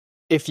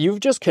If you've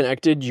just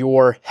connected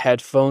your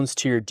headphones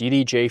to your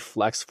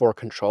DDJ-FLX4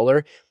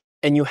 controller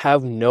and you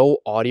have no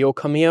audio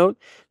coming out,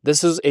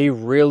 this is a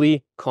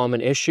really common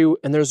issue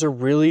and there's a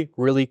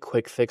really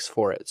quick fix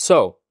for it.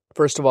 So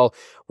first of all,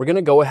 we're going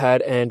to go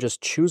ahead and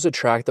just choose a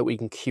track that we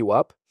can queue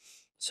up.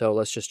 So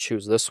let's just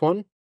choose this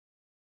one.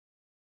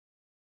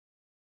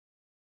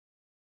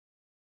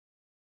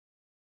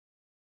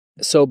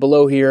 So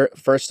below here,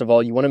 first of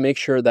all, you want to make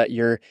sure that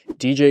your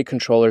DJ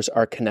controllers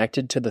are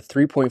connected to the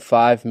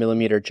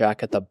 3.5mm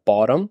jack at the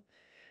bottom.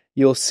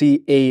 You'll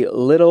see a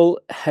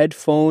little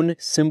headphone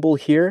symbol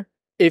here.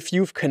 If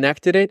you've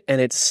connected it and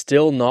it's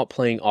still not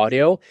playing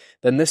audio,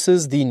 then this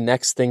is the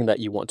next thing that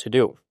you want to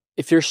do.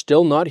 If you're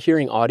still not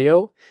hearing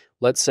audio,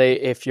 let's say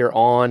if you're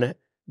on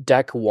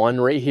deck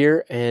 1 right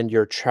here and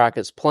your track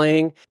is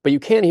playing, but you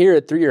can't hear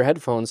it through your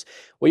headphones,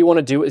 what you want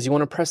to do is you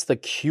want to press the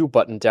Q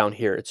button down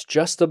here. It's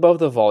just above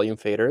the volume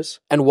faders.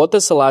 And what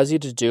this allows you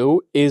to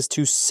do is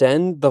to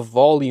send the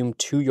volume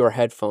to your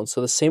headphones. So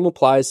the same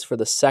applies for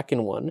the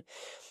second one.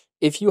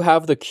 If you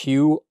have the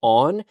Q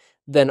on,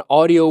 then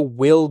audio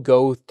will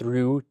go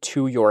through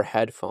to your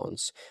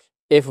headphones.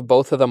 If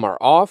both of them are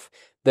off,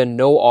 then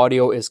no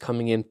audio is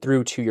coming in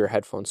through to your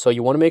headphones. So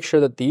you want to make sure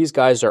that these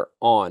guys are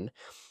on,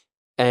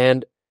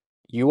 and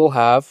you will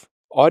have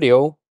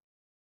audio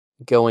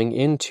going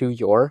into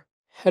your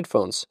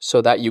headphones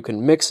so that you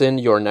can mix in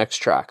your next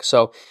track.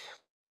 So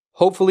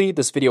hopefully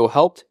this video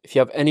helped. If you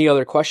have any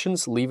other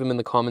questions, leave them in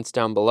the comments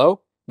down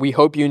below. We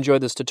hope you enjoyed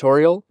this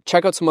tutorial.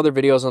 Check out some other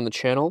videos on the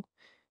channel.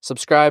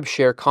 Subscribe,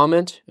 share,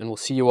 comment, and we'll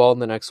see you all in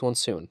the next one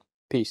soon.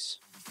 Peace.